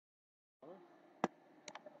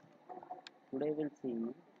Today we'll see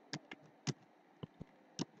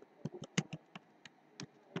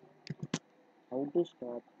how to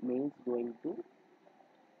stop mails going to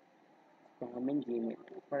spam in Gmail.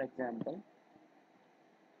 For example,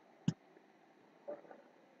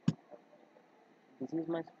 this is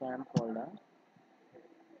my spam folder.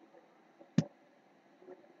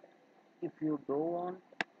 If you don't want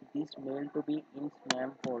this mail to be in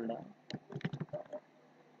spam folder,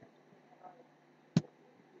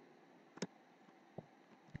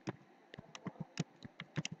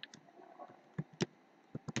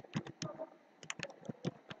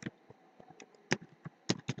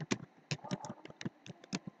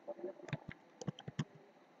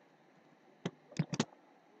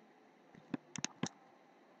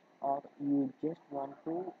 or you just want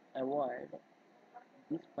to avoid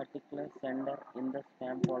this particular sender in the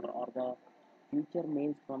spam folder or the future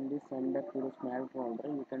mails from this sender to the spam folder,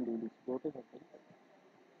 you can do this. Go to settings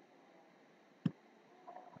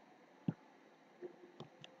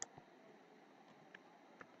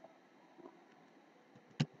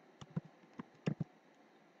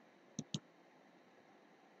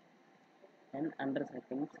and under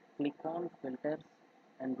settings, click on filters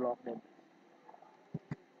and block labels.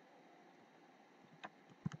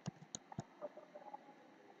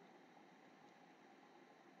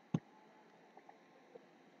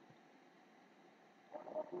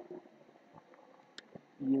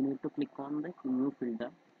 You need to click on the new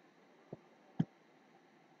filter.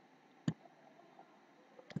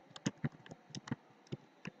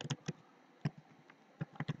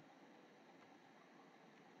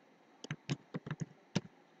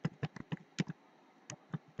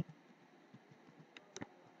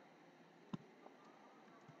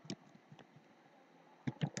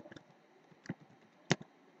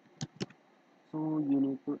 So you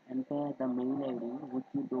need to enter the mail ID which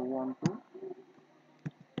you don't want to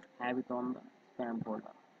have it on the spam folder.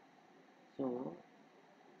 So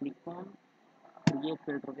click on create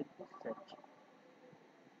filter with search.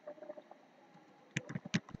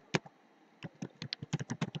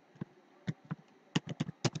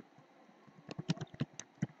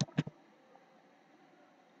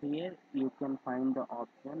 Here you can find the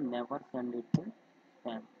option never send it to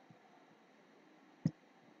spam.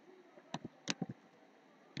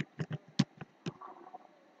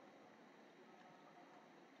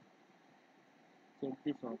 Check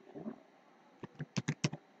this option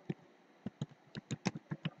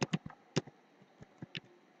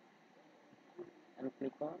and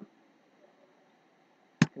click on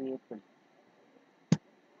create filter.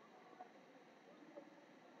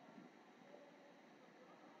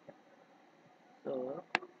 So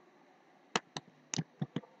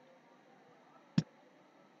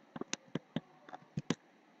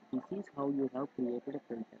this is how you have created a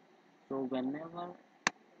filter. So whenever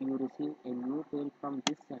you receive a new mail from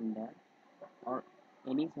this sender or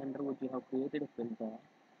any sender which you have created a filter,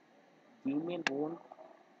 Gmail won't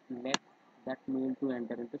let that mail to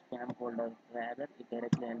enter into spam folder, rather it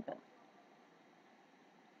directly enter